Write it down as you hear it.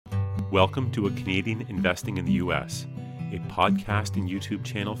Welcome to A Canadian Investing in the U.S., a podcast and YouTube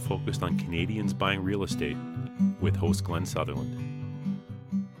channel focused on Canadians buying real estate with host Glenn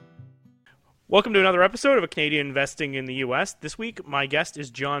Sutherland. Welcome to another episode of A Canadian Investing in the U.S. This week, my guest is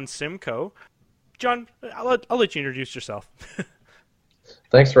John Simcoe. John, I'll let you introduce yourself.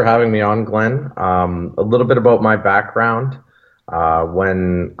 Thanks for having me on, Glenn. A little bit about my background.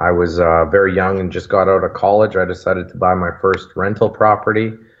 When I was very young and just got out of college, I decided to buy my first rental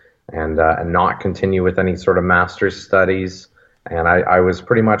property and not continue with any sort of master's studies. And I was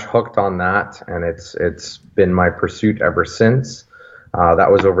pretty much hooked on that, and it's been my pursuit ever since. That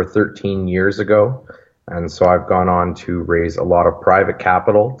was over 13 years ago. And so I've gone on to raise a lot of private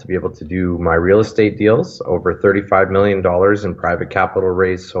capital to be able to do my real estate deals, over $35 million in private capital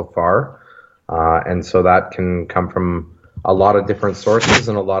raised so far. And so that can come from a lot of different sources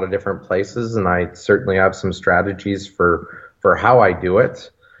and a lot of different places. And I certainly have some strategies for how I do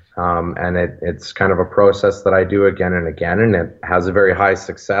it. And it's kind of a process that I do again and again, and it has a very high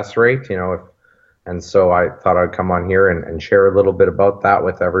success rate, and so I thought I'd come on here and share a little bit about that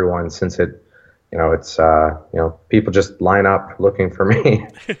with everyone, since it's people just line up looking for me.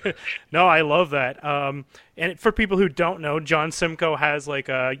 No, I love that. And for people who don't know, John Simcoe has like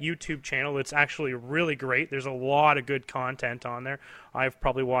a YouTube channel that's actually really great. There's a lot of good content on there. I've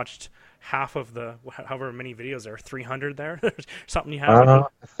probably watched half of the however many videos there are, 300 there. Something you have. I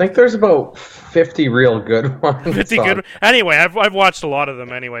think there's about 50 real good ones. 50 good. Anyway, I've watched a lot of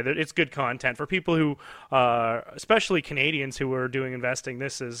them. Anyway, it's good content for people who, especially Canadians who are doing investing.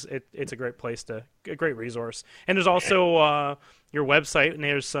 It's a great place a great resource. And there's also your website, and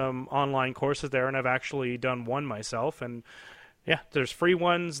there's some online courses there, and I've actually done one myself. And yeah, there's free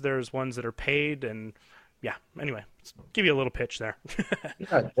ones. There's ones that are paid, and yeah. Anyway, give you a little pitch there.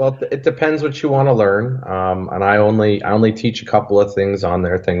 Yeah, well, it depends what you want to learn, and I only teach a couple of things on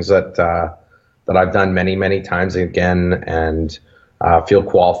there, things that I've done many times again, and feel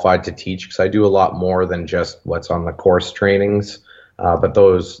qualified to teach, because I do a lot more than just what's on the course trainings. But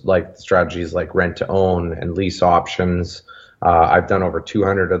those like strategies like rent to own and lease options, I've done over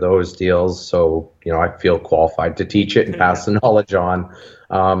 200 of those deals, so I feel qualified to teach it and pass the knowledge on.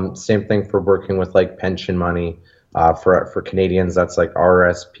 Same thing for working with like pension money. For Canadians, that's like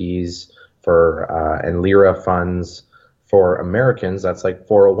RSPs and LIRA funds. For Americans, that's like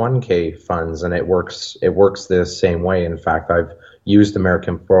 401k funds, and it works the same way. In fact, I've used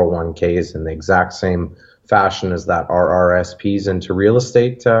American 401ks in the exact same fashion as that RRSPs into real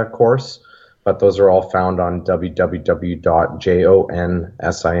estate course. But those are all found on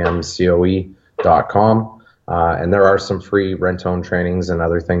www.jonsimcoe.com. And there are some free rent-own trainings and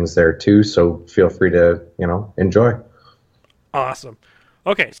other things there too, so feel free to, enjoy. Awesome.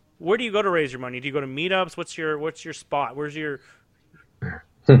 Okay, where do you go to raise your money? Do you go to meetups? What's your spot? Where's your...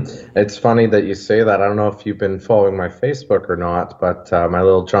 It's funny that you say that. I don't know if you've been following my Facebook or not, but my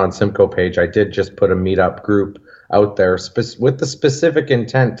little John Simcoe page, I did just put a meetup group out there with the specific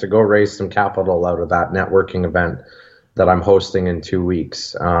intent to go raise some capital out of that networking event that I'm hosting in 2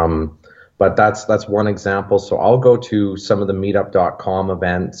 weeks. But that's one example. So I'll go to some of the meetup.com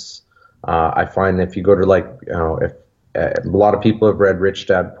events. I find if you go to if a lot of people have read Rich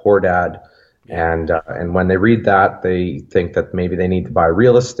Dad, Poor Dad, and when they read that, they think that maybe they need to buy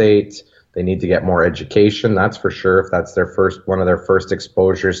real estate, they need to get more education. That's for sure. If that's one of their first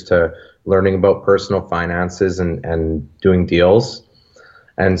exposures to learning about personal finances and doing deals.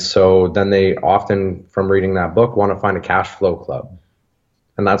 And so then they often, from reading that book, want to find a cash flow club.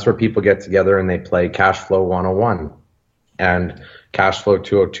 And that's where people get together and they play Cash Flow 101. And Cash Flow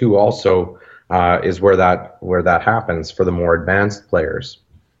 202 also is where that happens for the more advanced players.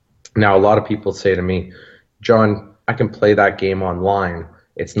 Now, a lot of people say to me, John, I can play that game online.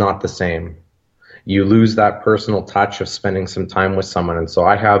 It's not the same. You lose that personal touch of spending some time with someone. And so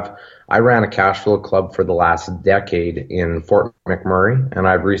I ran a cash flow club for the last decade in Fort McMurray, and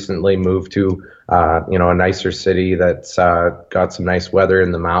I've recently moved to a nicer city that's got some nice weather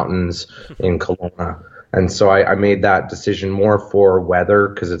in the mountains in Kelowna. And so I made that decision more for weather,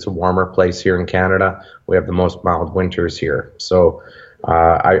 because it's a warmer place here in Canada. We have the most mild winters here. So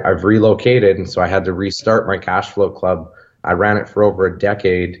I've relocated, and so I had to restart my cash flow club. I ran it for over a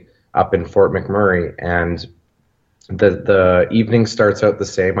decade up in Fort McMurray, and the evening starts out the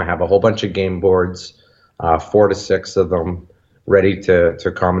same. I have a whole bunch of game boards, 4 to 6 of them, ready to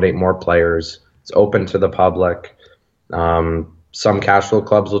accommodate more players. It's open to the public. Some cash flow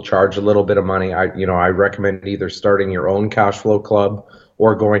clubs will charge a little bit of money. I recommend either starting your own cash flow club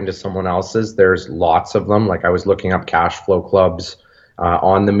or going to someone else's. There's lots of them. Like I was looking up cash flow clubs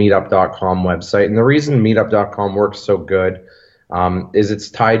on the meetup.com website. And the reason meetup.com works so good is it's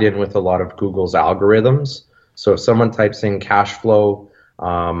tied in with a lot of Google's algorithms. So if someone types in cash flow,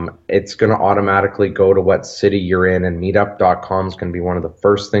 it's going to automatically go to what city you're in, and meetup.com is going to be one of the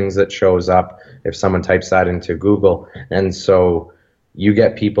first things that shows up if someone types that into Google. And so you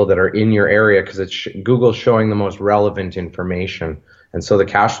get people that are in your area because Google's showing the most relevant information. And so the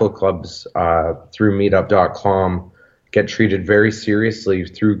cash flow clubs through meetup.com get treated very seriously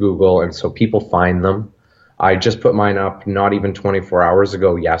through Google, and so people find them. I just put mine up not even 24 hours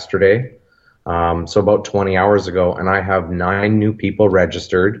ago yesterday, so about 20 hours ago, and I have 9 new people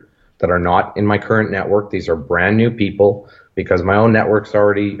registered that are not in my current network. These are brand new people because my own network's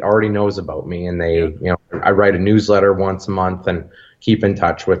already knows about me, and I write a newsletter once a month and keep in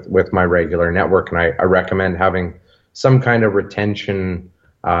touch with my regular network, and I recommend having some kind of retention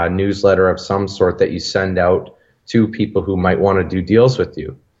newsletter of some sort that you send out to people who might want to do deals with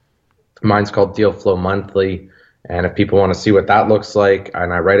you. Mine's called Deal Flow Monthly, and if people want to see what that looks like,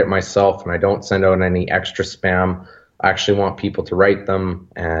 and I write it myself, and I don't send out any extra spam. I actually want people to write them,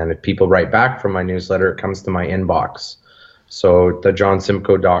 and if people write back from my newsletter, it comes to my inbox. So the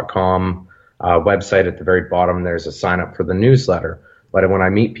johnsimcoe.com website, at the very bottom, there's a sign up for the newsletter. But when I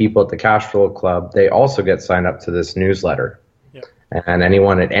meet people at the Cash Flow Club, they also get signed up to this newsletter. Yep. And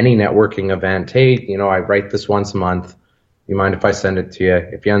anyone at any networking event, hey, I write this once a month. You mind if I send it to you?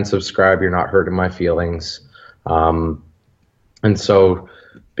 If you unsubscribe, you're not hurting my feelings. And so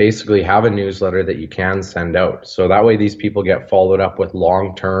basically have a newsletter that you can send out. So that way these people get followed up with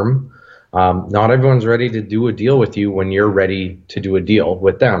long term. Not everyone's ready to do a deal with you when you're ready to do a deal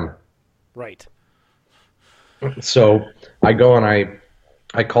with them. Right. So I go and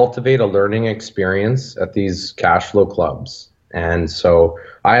I cultivate a learning experience at these cash flow clubs. And so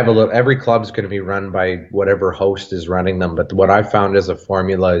I have every club's going to be run by whatever host is running them. But what I found as a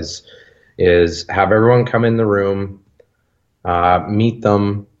formula is have everyone come in the room, meet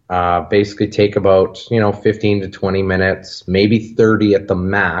them, basically take about 15 to 20 minutes, maybe 30 at the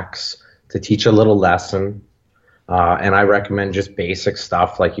max, to teach a little lesson. And I recommend just basic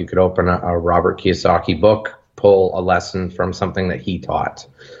stuff, like you could open a Robert Kiyosaki book, pull a lesson from something that he taught,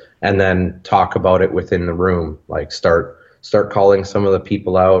 and then talk about it within the room. Like start calling some of the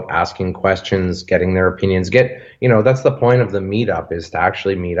people out, asking questions, getting their opinions. That's the point of the meetup, is to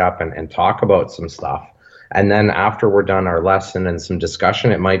actually meet up and talk about some stuff. And then after we're done our lesson and some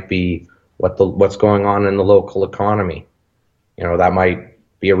discussion, it might be what's going on in the local economy. That might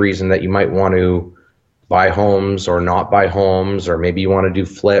be a reason that you might want to buy homes or not buy homes, or maybe you want to do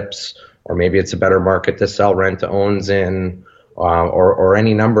flips, or maybe it's a better market to sell rent-to-owns in, or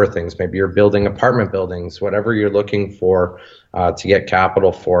any number of things. Maybe you're building apartment buildings. Whatever you're looking for to get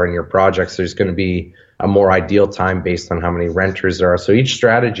capital for in your projects, there's going to be a more ideal time based on how many renters there are. So each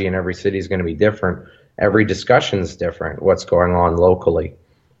strategy in every city is going to be different. Every discussion is different, what's going on locally.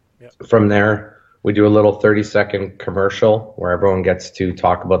 Yep. From there, we do a little 30-second commercial where everyone gets to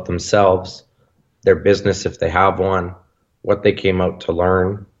talk about themselves, their business if they have one, what they came out to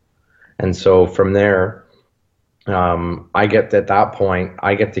learn. And so from there, I get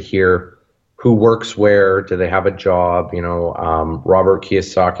to hear who works where, do they have a job, Robert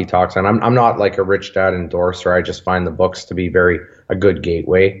Kiyosaki talks. And I'm not like a Rich Dad endorser. I just find the books to be a good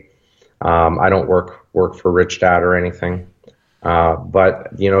gateway. I don't work for Rich Dad or anything. But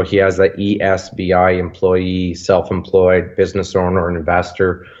he has the ESBI, employee, self-employed, business owner, and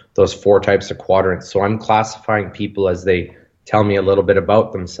investor, those 4 types of quadrants. So I'm classifying people as they tell me a little bit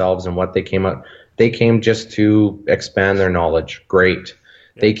about themselves and what they came up. They came just to expand their knowledge. Great.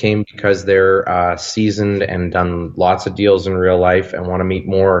 They came because they're seasoned and done lots of deals in real life and want to meet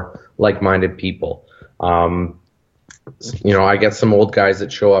more like-minded people. I get some old guys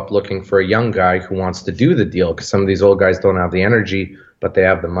that show up looking for a young guy who wants to do the deal, because some of these old guys don't have the energy, but they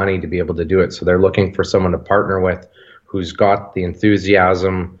have the money to be able to do it. So they're looking for someone to partner with who's got the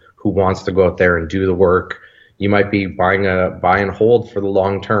enthusiasm, who wants to go out there and do the work. You might be buying a buy and hold for the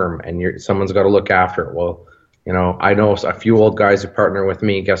long term, and someone's got to look after it. Well, I know a few old guys who partner with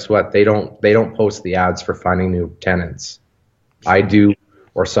me. Guess what? They don't post the ads for finding new tenants. I do,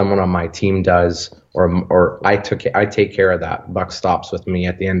 or someone on my team does, or I take care of that. Buck stops with me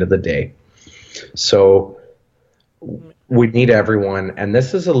at the end of the day. So we need everyone, and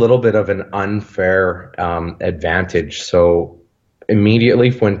this is a little bit of an unfair advantage. So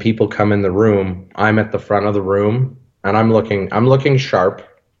immediately when people come in the room, I'm at the front of the room, and I'm looking sharp,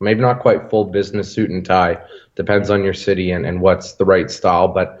 maybe not quite full business suit and tie, depends on your city and what's the right style,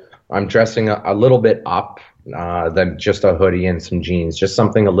 but I'm dressing a little bit up than just a hoodie and some jeans, just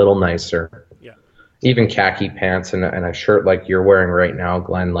something a little nicer. Yeah. Even khaki pants and a shirt like you're wearing right now,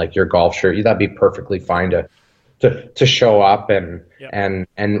 Glenn, like your golf shirt, that'd be perfectly fine to to show up and Yep.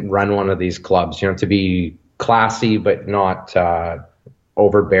 and run one of these clubs. To be classy but not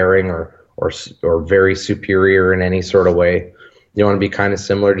overbearing or very superior in any sort of way. You want to be kind of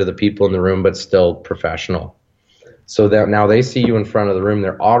similar to the people in the room, but still professional. So that now they see you in front of the room,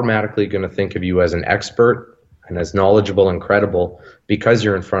 they're automatically going to think of you as an expert and as knowledgeable and credible because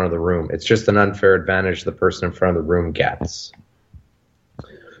you're in front of the room. It's just an unfair advantage the person in front of the room gets.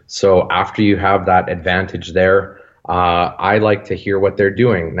 So after you have that advantage there, I like to hear what they're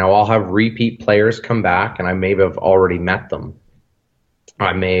doing. Now I'll have repeat players come back, and I may have already met them.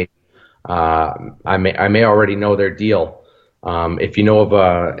 I may already know their deal. If you know of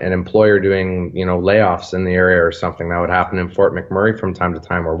an employer doing, layoffs in the area or something, that would happen in Fort McMurray from time to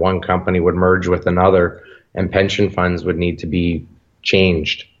time, where one company would merge with another and pension funds would need to be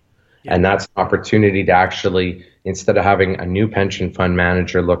changed. Yeah. And that's an opportunity to actually, instead of having a new pension fund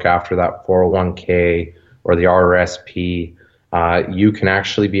manager look after that 401k or the RRSP, you can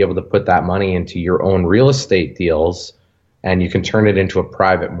actually be able to put that money into your own real estate deals, and you can turn it into a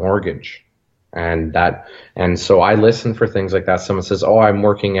private mortgage. And so I listen for things like that. Someone says, I'm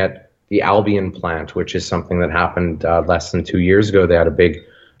working at the Albion plant, which is something that happened less than 2 years ago. They had a big,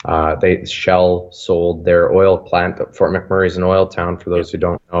 Shell sold their oil plant. Fort McMurray is an oil town, for those who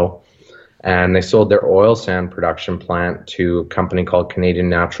don't know. And they sold their oil sand production plant to a company called Canadian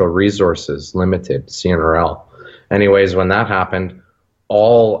Natural Resources Limited, CNRL. Anyways, when that happened,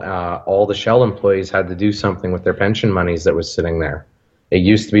 all the Shell employees had to do something with their pension monies that was sitting there. It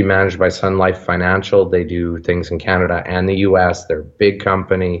used to be managed by Sun Life Financial. They do things in Canada and the US. They're a big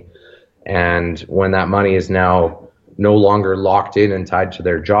company. And when that money is now no longer locked in and tied to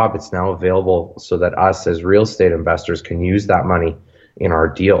their job, it's now available so that us as real estate investors can use that money in our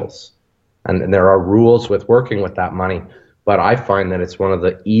deals. And there are rules with working with that money, but I find that it's one of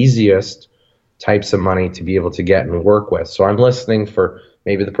the easiest types of money to be able to get and work with. So I'm listening for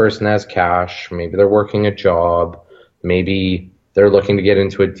maybe the person has cash, maybe they're working a job, maybe they're looking to get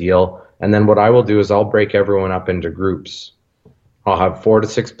into a deal. And then what I will do is I'll break everyone up into groups. I'll have 4 to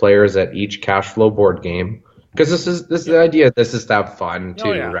 6 players at each cash flow board game, because this is the idea. This is to have fun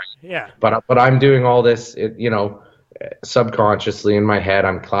too, right? Yeah. But I'm doing all this, subconsciously in my head.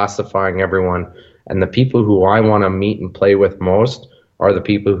 I'm classifying everyone, and the people who I want to meet and play with most are the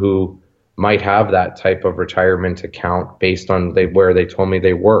people who might have that type of retirement account based on where they told me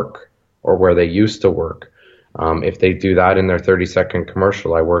they work or where they used to work. If they do that in their 30-second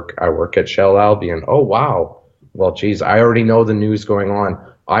commercial, I work at Shell Albion. Oh, wow. Well, geez, I already know the news going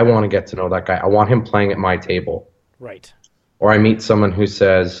on. I want to get to know that guy. I want him playing at my table. Right. Or I meet someone who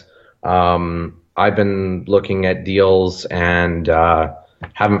says, I've been looking at deals and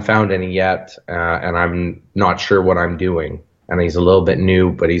haven't found any yet, and I'm not sure what I'm doing. And he's a little bit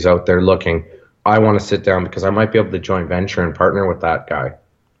new, but he's out there looking. I want to sit down because I might be able to joint venture and partner with that guy.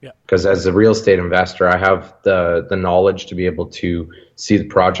 Because as a real estate investor, I have the knowledge to be able to see the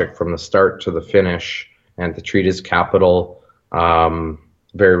project from the start to the finish and to treat his capital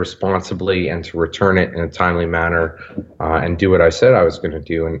very responsibly and to return it in a timely manner and do what I said I was going to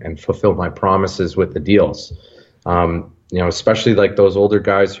do and fulfill my promises with the deals. Especially like those older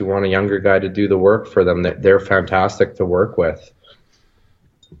guys who want a younger guy to do the work for them, they're fantastic to work with.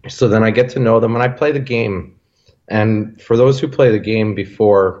 So then I get to know them and I play the game. And for those who play the game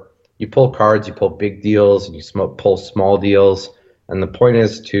before, you pull cards, you pull big deals, and you pull small deals. And the point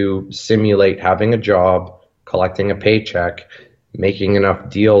is to simulate having a job, collecting a paycheck, making enough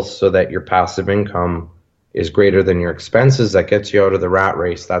deals so that your passive income is greater than your expenses. That gets you out of the rat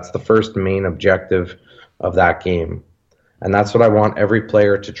race. That's the first main objective of that game. And that's what I want every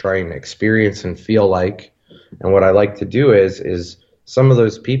player to try and experience and feel like. And what I like to do is some of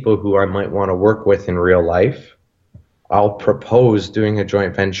those people who I might want to work with in real life, I'll propose doing a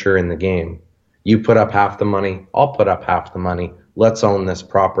joint venture in the game. You put up half the money, I'll put up half the money. Let's own this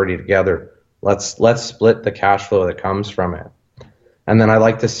property together. Let's split the cash flow that comes from it. And then I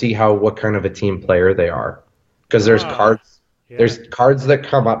like to see what kind of a team player they are. Because there's cards that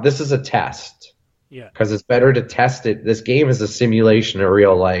come up. This is a test. Yeah. Because it's better to test it. This game is a simulation of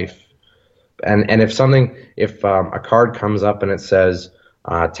real life. And if a card comes up and it says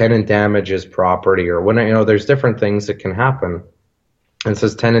tenant damages property, or when there's different things that can happen, and it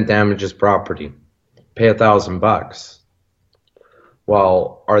says tenant damages property, pay $1,000.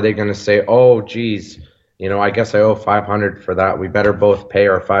 Well, are they going to say, oh, geez, I guess I owe $500 for that. We better both pay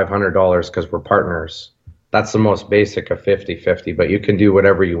our $500 because we're partners. That's the most basic of 50-50, but you can do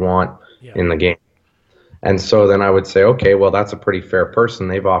whatever you want in the game. And so then I would say, okay, well, that's a pretty fair person.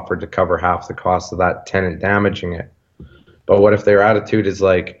 They've offered to cover half the cost of that tenant damaging it. But what if their attitude is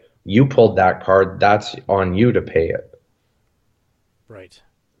like, You pulled that card. That's on you to pay it. Right.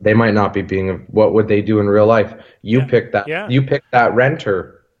 They might not be being. What would they do in real life? You pick that. Yeah. You pick that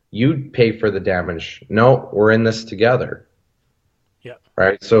renter. You pay for the damage. No, we're in this together. Yeah.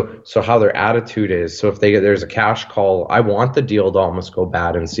 Right. So how their attitude is. So if there's a cash call, I want the deal to almost go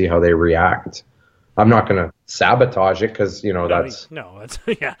bad and see how they react. I'm not going to sabotage it because that's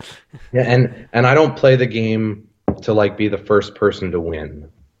yeah. Yeah, and I don't play the game to like be the first person to win.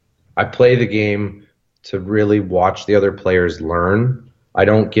 I play the game to really watch the other players learn. I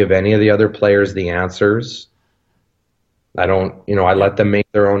don't give any of the other players the answers. I don't, I let them make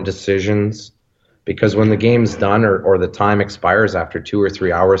their own decisions, because when the game's done or the time expires after 2 or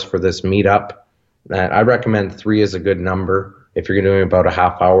 3 hours for this meetup, I recommend 3 is a good number. If you're doing about a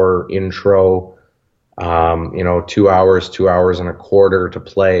half hour intro, 2 hours, 2 hours and a quarter to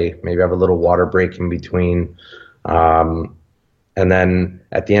play, maybe have a little water break in between. And then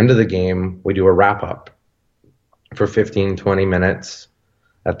at the end of the game, we do a wrap up for 15, 20 minutes.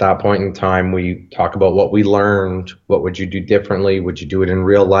 At that point in time, we talk about what we learned. What would you do differently? Would you do it in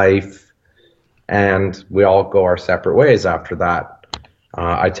real life? And we all go our separate ways after that.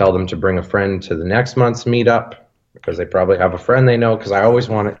 I tell them to bring a friend to the next month's meetup because they probably have a friend they know, because I always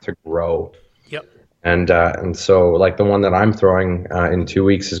want it to grow. Yep. And so like the one that I'm throwing in 2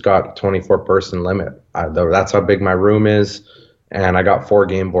 weeks has got a 24-person limit. That's how big my room is. And I got 4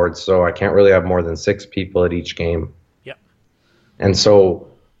 game boards, so I can't really have more than 6 people at each game. Yep. And so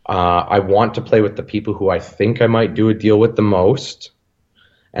I want to play with the people who I think I might do a deal with the most.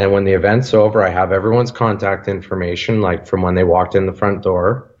 And when the event's over, I have everyone's contact information, like from when they walked in the front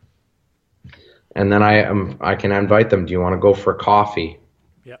door. And then I can invite them. Do you want to go for coffee?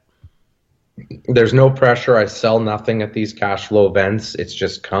 Yep. There's no pressure. I sell nothing at these cash flow events. It's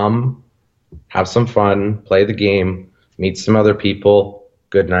just come, have some fun, play the game, meet some other people,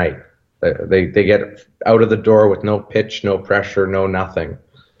 good night. They get out of the door with no pitch, no pressure, no nothing.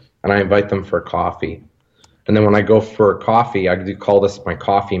 And I invite them for coffee. And then when I go for coffee, I do call this my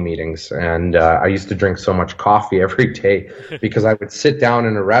coffee meetings. And I used to drink so much coffee every day because I would sit down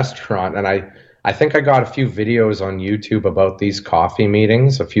in a restaurant. And I think I got a few videos on YouTube about these coffee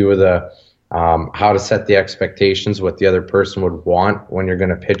meetings, a few of the how to set the expectations, what the other person would want when you're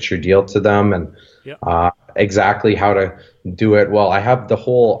going to pitch your deal to them, and exactly how to do it. Well, I have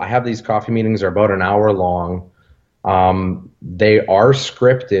these coffee meetings are about an hour long. They are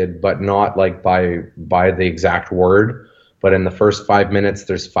scripted, but not like by the exact word. But in the first 5 minutes,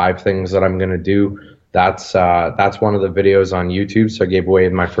 there's 5 things that I'm going to do. That's one of the videos on YouTube. So I gave away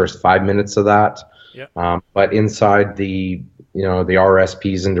my first 5 minutes of that. Yep. But inside the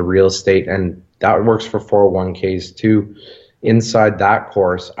RSPs into real estate, and that works for 401ks too. Inside that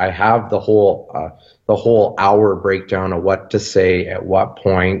course, I have the whole hour breakdown of what to say at what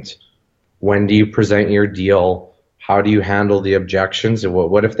point, when do you present your deal, how do you handle the objections, and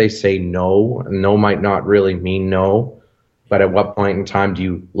what if they say no? No might not really mean no, but at what point in time do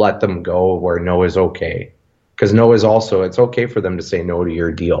you let them go where no is okay? Because no is also, it's okay for them to say no to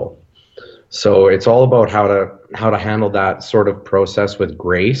your deal. So it's all about how to handle that sort of process with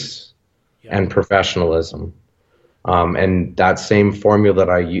grace and professionalism. And that same formula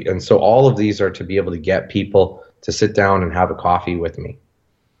that I use. And so all of these are to be able to get people to sit down and have a coffee with me.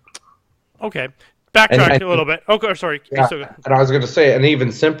 Okay. Backtrack a little bit. Okay, sorry. Yeah, and I was going to say an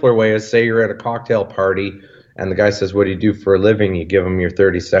even simpler way is, say you're at a cocktail party and the guy says, what do you do for a living? You give him your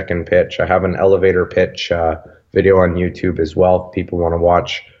 30-second pitch. I have an elevator pitch video on YouTube as well. If people want to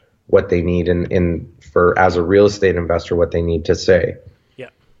watch what they need for as a real estate investor, what they need to say.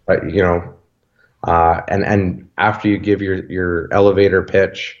 Yeah. But, and after you give your elevator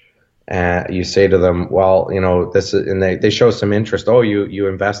pitch, you say to them, well, this is, and they show some interest. Oh, you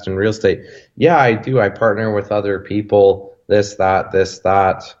invest in real estate? Yeah, I do. I partner with other people. This, that.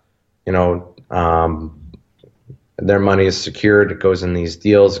 Their money is secured. It goes in these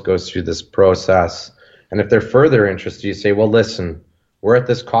deals. It goes through this process. And if they're further interested, you say, well, listen, we're at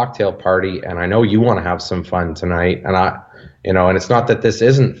this cocktail party, and I know you want to have some fun tonight. And and it's not that this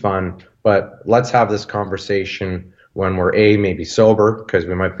isn't fun, but let's have this conversation when we're maybe sober, because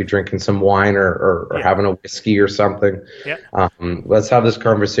we might be drinking some wine or having a whiskey or something. Yeah. Let's have this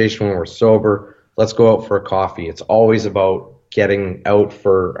conversation when we're sober. Let's go out for a coffee. It's always about getting out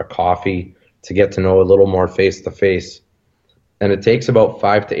for a coffee to get to know a little more face to face. And it takes about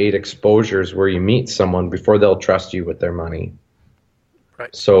 5 to 8 exposures where you meet someone before they'll trust you with their money.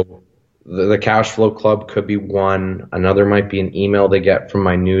 Right. So the cash flow club could be one. Another might be an email they get from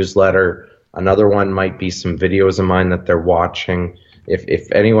my newsletter. Another one might be some videos of mine that they're watching.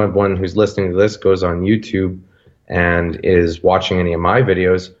 If anyone who's listening to this goes on YouTube and is watching any of my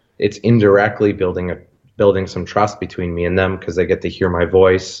videos, it's indirectly building some trust between me and them because they get to hear my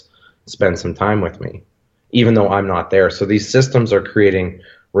voice, spend some time with me, even though I'm not there. So these systems are creating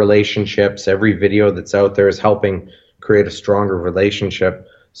relationships. Every video that's out there is helping create a stronger relationship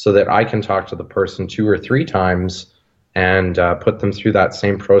so that I can talk to the person 2 or 3 times and put them through that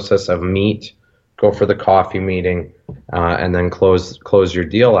same process of meet, go for the coffee meeting, and then close your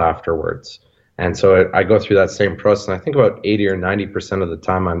deal afterwards. And so I go through that same process. And I think about 80 or 90% of the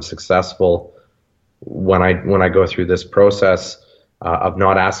time I'm successful when I go through this process of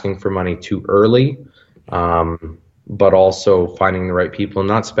not asking for money too early, but also finding the right people and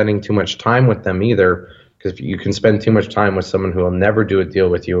not spending too much time with them either, because you can spend too much time with someone who will never do a deal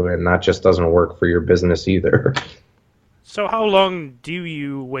with you, and that just doesn't work for your business either. So how long do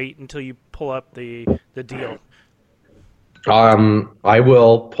you wait until you pull up the deal? I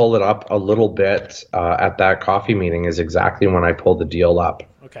will pull it up a little bit at that coffee meeting is exactly when I pull the deal up.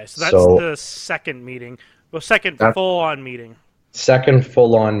 Okay, so that's the second meeting. Well, second full-on meeting. Second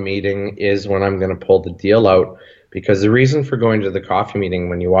full-on meeting is when I'm going to pull the deal out, because the reason for going to the coffee meeting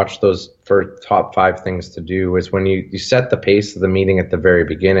when you watch those for top 5 things to do is when you set the pace of the meeting at the very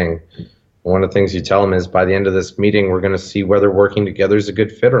beginning. One of the things you tell them is by the end of this meeting, we're going to see whether working together is a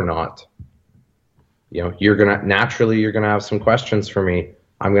good fit or not. You know, you're going to have some questions for me.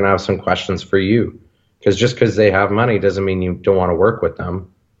 I'm going to have some questions for you, because just because they have money doesn't mean you don't want to work with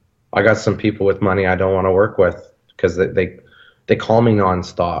them. I got some people with money I don't want to work with because they call me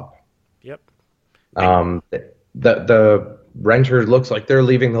nonstop. Yep. The renter looks like they're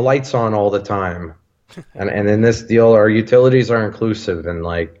leaving the lights on all the time, and in this deal, our utilities are inclusive, and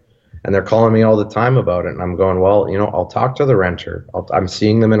they're calling me all the time about it, and I'm going, well, you know, I'll talk to the renter. I'm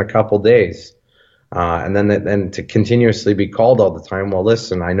seeing them in a couple days, and then to continuously be called all the time. Well,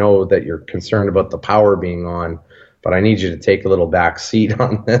 listen, I know that you're concerned about the power being on, but I need you to take a little back seat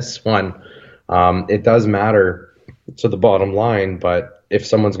on this one. It does matter to the bottom line, but if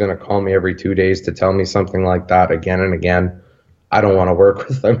someone's going to call me every 2 days to tell me something like that again and again, I don't want to work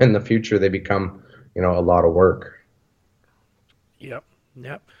with them in the future. They become, you know, a lot of work. Yep.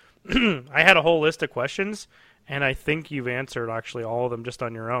 I had a whole list of questions, and I think you've answered actually all of them just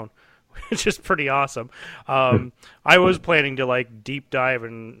on your own, which is pretty awesome. I was planning to deep dive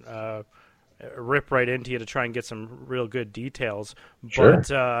and rip right into you to try and get some real good details, Sure.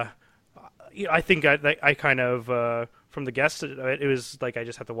 But I think I kind of from the guests, it was like I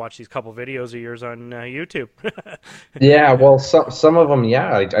just have to watch these couple videos of yours on YouTube. Yeah, well, some of them,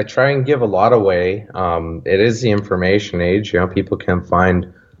 yeah, I try and give a lot away. It is the information age. You know, people can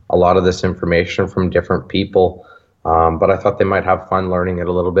find a lot of this information from different people, but I thought they might have fun learning it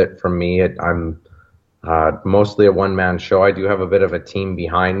a little bit from me. I'm mostly a one-man show. I do have a bit of a team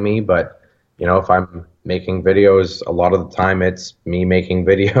behind me, but you know, if I'm making videos, a lot of the time it's me making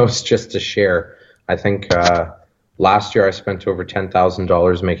videos just to share. I think last year I spent over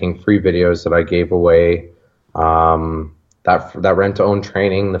 $10,000 making free videos that I gave away. That rent-to-own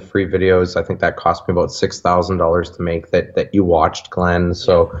training, the free videos, I think that cost me about $6,000 to make that you watched, Glenn.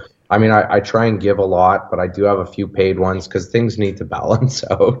 So, I mean, I try and give a lot, but I do have a few paid ones because things need to balance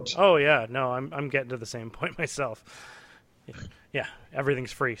out. Oh, yeah. No, I'm getting to the same point myself. Yeah,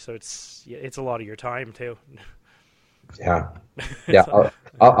 everything's free, so it's a lot of your time, too. Yeah.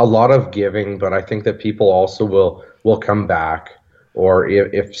 A lot of giving, but I think that people also will come back. Or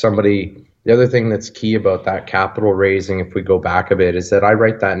if somebody... The other thing that's key about that capital raising, if we go back a bit, is that I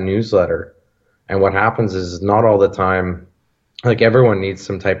write that newsletter. And what happens is not all the time, like everyone needs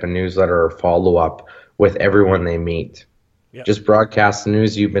some type of newsletter or follow-up with everyone they meet. Yep. Just broadcast the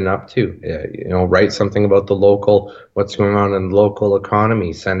news you've been up to. You know, write something about the local, what's going on in the local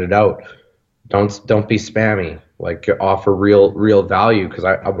economy, send it out. Don't be spammy. Like offer real value, because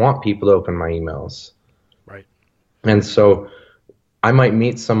I want people to open my emails. Right. And so I might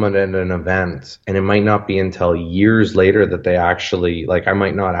meet someone at an event, and it might not be until years later that they actually, I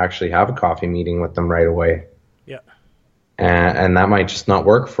might not actually have a coffee meeting with them right away. Yeah. And that might just not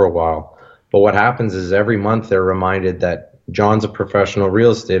work for a while. But what happens is every month they're reminded that John's a professional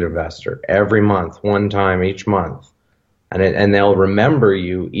real estate investor. Every month, one time each month. And they'll remember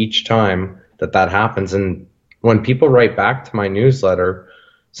you each time that happens. And when people write back to my newsletter,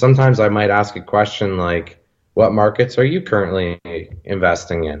 sometimes I might ask a question like, what markets are you currently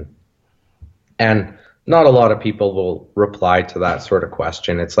investing in? And not a lot of people will reply to that sort of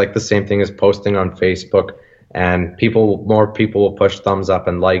question. It's like the same thing as posting on Facebook, and more people will push thumbs up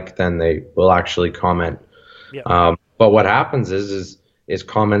and like than they will actually comment. Yeah. But what happens is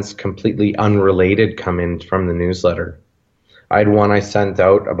comments completely unrelated come in from the newsletter. I had one I sent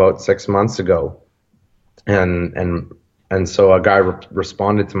out about 6 months ago, and And so a guy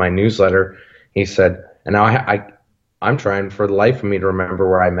responded to my newsletter. He said, and now I'm trying for the life of me to remember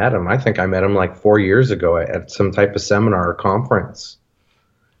where I met him. I think I met him like 4 years ago at some type of seminar or conference.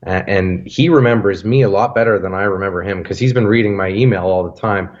 And he remembers me a lot better than I remember him because he's been reading my email all the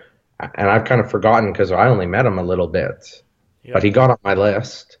time. And I've kind of forgotten because I only met him a little bit. Yep. But he got on my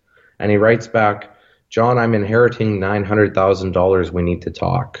list. And he writes back, John, I'm inheriting $900,000. We need to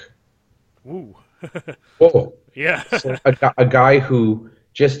talk. Ooh. Whoa. Yeah. So a guy who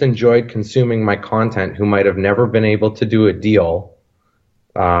just enjoyed consuming my content, who might have never been able to do a deal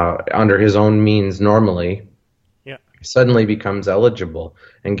under his own means normally, suddenly becomes eligible.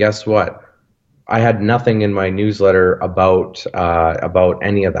 And guess what? I had nothing in my newsletter about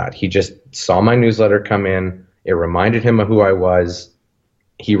any of that. He just saw my newsletter come in. It reminded him of who I was.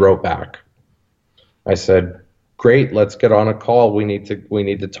 He wrote back. I said, great, let's get on a call. We need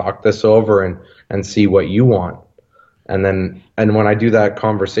to talk this over and see what you want. And when I do that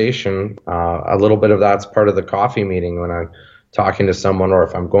conversation, a little bit of that's part of the coffee meeting when I'm talking to someone or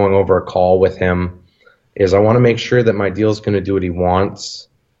if I'm going over a call with him, is I want to make sure that my deal is going to do what he wants.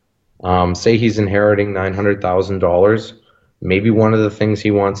 Say he's inheriting $900,000. Maybe one of the things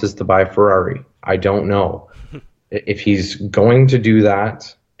he wants is to buy a Ferrari. I don't know. If he's going to do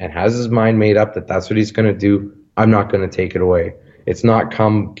that and has his mind made up that that's what he's going to do, I'm not going to take it away. It's not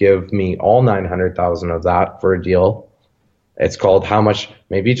come give me all 900,000 of that for a deal. It's called how much.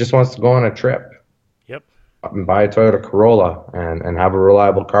 Maybe he just wants to go on a trip. Yep. And buy a Toyota Corolla and have a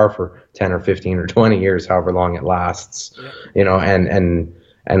reliable car for 10 or 15 or 20 years, however long it lasts. Yep. You know,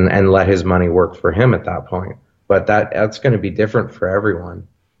 and let his money work for him at that point. But that's going to be different for everyone.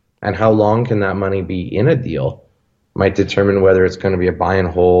 And how long can that money be in a deal might determine whether it's going to be a buy and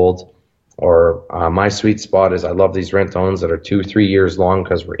hold. Or my sweet spot is I love these rent-owns that are 2-3 years long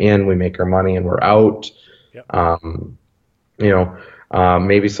because we're in, we make our money, and we're out. Yep.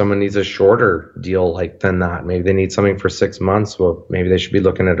 Maybe someone needs a shorter deal than that. Maybe they need something for 6 months. Well, maybe they should be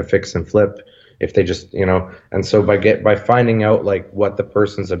looking at a fix and flip if they just, And so by finding out what the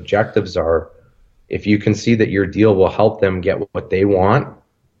person's objectives are, if you can see that your deal will help them get what they want,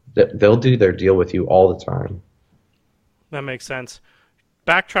 they'll do their deal with you all the time. That makes sense.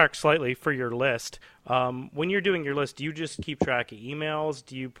 Backtrack slightly for your list. When you're doing your list, do you just keep track of emails?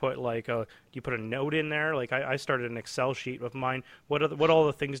 Do you put a note in there? I started an Excel sheet with mine. What all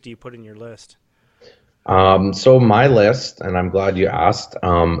the things do you put in your list? So my list, and I'm glad you asked,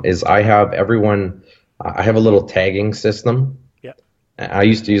 is I have everyone. I have a little tagging system. Yeah. I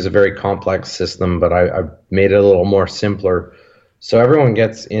used to use a very complex system, but I made it a little more simpler. So everyone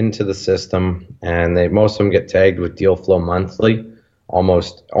gets into the system, and most of them get tagged with Deal Flow Monthly.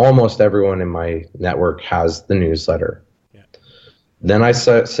 Almost everyone in my network has the newsletter. Yeah. Then I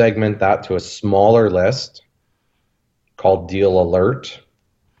segment that to a smaller list called Deal Alert.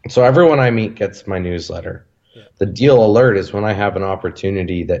 So everyone I meet gets my newsletter. Yeah. The Deal Alert is when I have an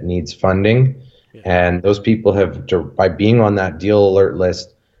opportunity that needs funding, and those people have, by being on that Deal Alert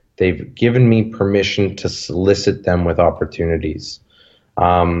list, they've given me permission to solicit them with opportunities.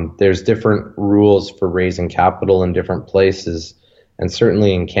 There's different rules for raising capital in different places. And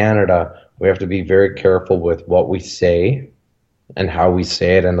certainly in Canada, we have to be very careful with what we say and how we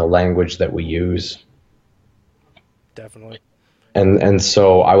say it and the language that we use. Definitely. And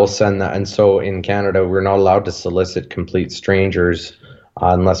so I will send that. And so in Canada, we're not allowed to solicit complete strangers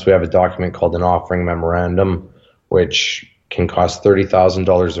unless we have a document called an offering memorandum, which can cost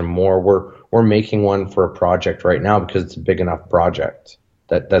 $30,000 or more. We're making one for a project right now because it's a big enough project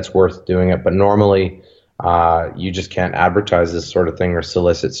that's worth doing it. But normally, you just can't advertise this sort of thing or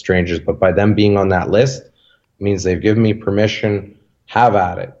solicit strangers. But by them being on that list, it means they've given me permission. Have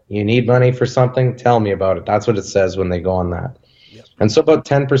at it. You need money for something? Tell me about it. That's what it says when they go on that. Yep. And so about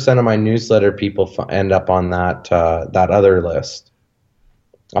 10% of my newsletter people end up on that other list,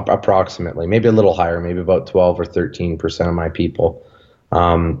 approximately. Maybe a little higher, maybe about 12 or 13% of my people.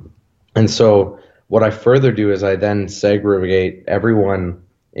 And so what I further do is I then segregate everyone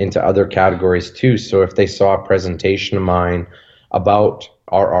into other categories too. So if they saw a presentation of mine about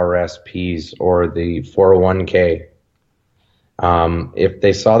RRSPs or the 401k, if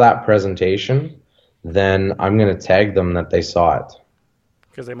they saw that presentation, then I'm going to tag them that they saw it.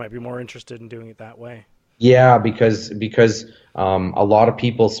 Because they might be more interested in doing it that way. Yeah, because a lot of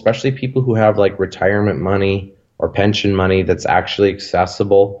people, especially people who have retirement money or pension money that's actually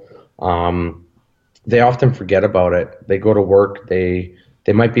accessible, they often forget about it. They go to work, they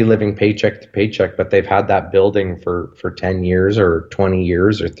might be living paycheck to paycheck, but they've had that building for 10 years or 20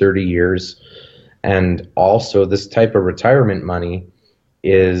 years or 30 years. And also this type of retirement money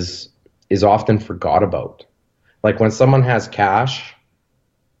is often forgot about. Like when someone has cash,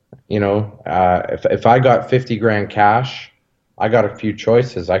 if I got 50 grand cash, I got a few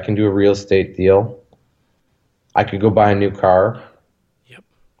choices. I can do a real estate deal. I could go buy a new car. Yep.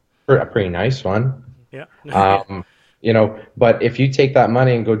 A pretty nice one. Yeah. But if you take that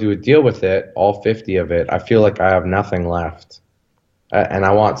money and go do a deal with it, all 50 of it, I feel like I have nothing left. And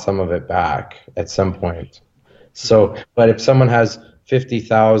I want some of it back at some point. So, but if someone has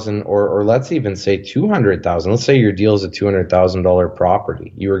 50,000 or let's even say 200,000, let's say your deal is a $200,000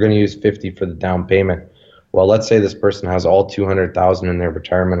 property. You were going to use 50 for the down payment. Well, let's say this person has all 200,000 in their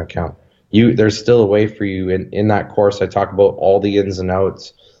retirement account. There's still a way for you in that course. I talk about all the ins and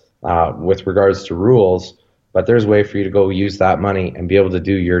outs with regards to rules, but there's a way for you to go use that money and be able to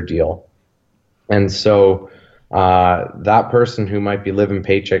do your deal. And so that person who might be living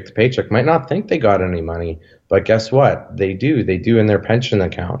paycheck to paycheck might not think they got any money, but guess what? They do. They do in their pension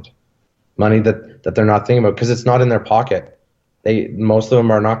account. Money that they're not thinking about because it's not in their pocket. Most of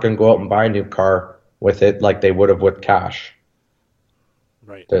them are not going to go out and buy a new car with it like they would have with cash.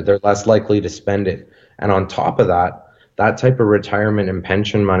 Right. They're less likely to spend it. And on top of that, that type of retirement and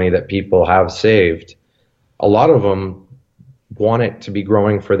pension money that people have saved, a lot of them want it to be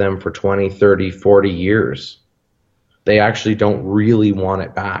growing for them for 20, 30, 40 years. They actually don't really want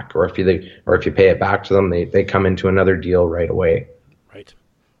it back, or if you pay it back to them, they come into another deal right away. Right.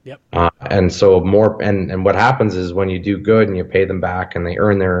 Yep. And so and what happens is when you do good and you pay them back and they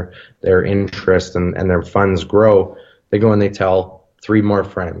earn their interest and their funds grow, they go and they tell 3 more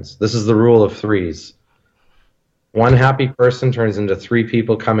friends. This is the rule of 3s. One happy person turns into 3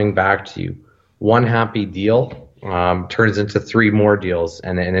 people coming back to you. One happy deal turns into 3 more deals,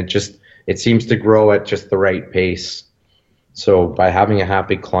 and it seems to grow at just the right pace. So by having a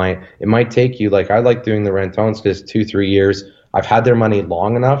happy client, it might take you, like I like doing the rent-owns because 2-3 years, I've had their money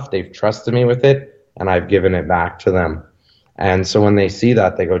long enough, they've trusted me with it, and I've given it back to them. And so when they see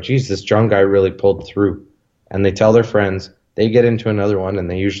that, they go, geez, this John guy really pulled through. And they tell their friends, they get into another one, and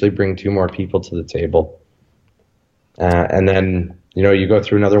they usually bring 2 more people to the table. And then, you go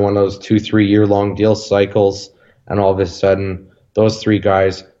through another one of those 2-3 year long deal cycles, and all of a sudden, those 3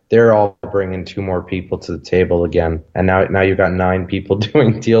 guys, they're all bringing 2 more people to the table again. And now you've got 9 people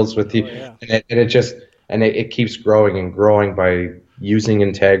doing deals with you. Oh, yeah. And it keeps growing and growing by using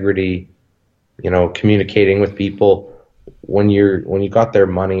integrity, communicating with people when you got their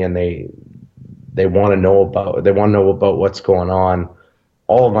money and they want to know about what's going on.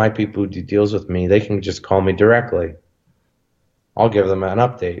 All of my people who do deals with me, they can just call me directly. I'll give them an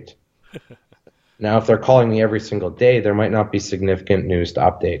update. Now, if they're calling me every single day, there might not be significant news to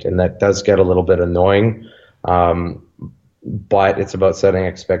update, and that does get a little bit annoying, but it's about setting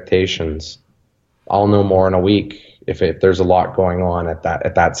expectations. I'll know more in a week if there's a lot going on at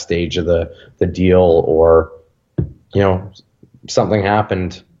that stage of the deal, or something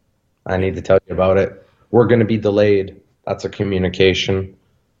happened. I need to tell you about it. We're going to be delayed. That's a communication.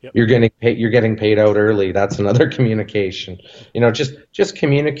 Yep. You're getting paid out early. That's another communication. Just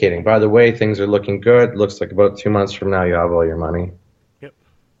communicating. By the way, things are looking good. Looks like about 2 months from now you have all your money. Yep.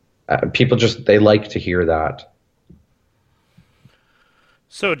 People they like to hear that.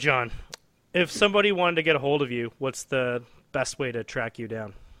 So, John, if somebody wanted to get a hold of you, what's the best way to track you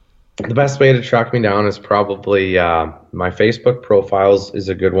down? The best way to track me down is probably my Facebook profiles is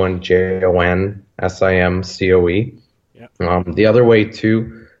a good one, JONSIMCOE. Yep. The other way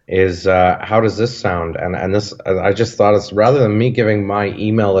too is how does this sound? And this, I just thought, it's rather than me giving my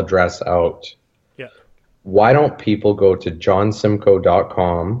email address out, why don't people go to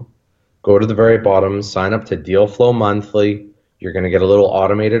johnsimcoe.com, go to the very bottom, sign up to Deal Flow Monthly. You're going to get a little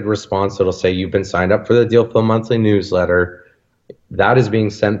automated response that'll say you've been signed up for the Deal Flow Monthly newsletter. That is being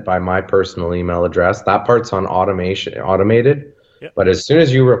sent by my personal email address. That part's on automated. Yep. But as soon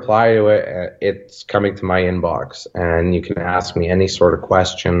as you reply to it, it's coming to my inbox, and you can ask me any sort of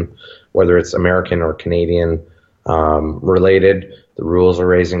question, whether it's American or Canadian related. The rules of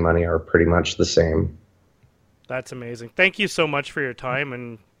raising money are pretty much the same. That's amazing. Thank you so much for your time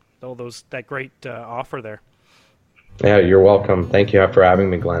and all that great offer there. Yeah, you're welcome. Thank you for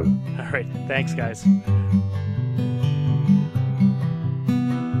having me, Glenn. All right. Thanks, guys.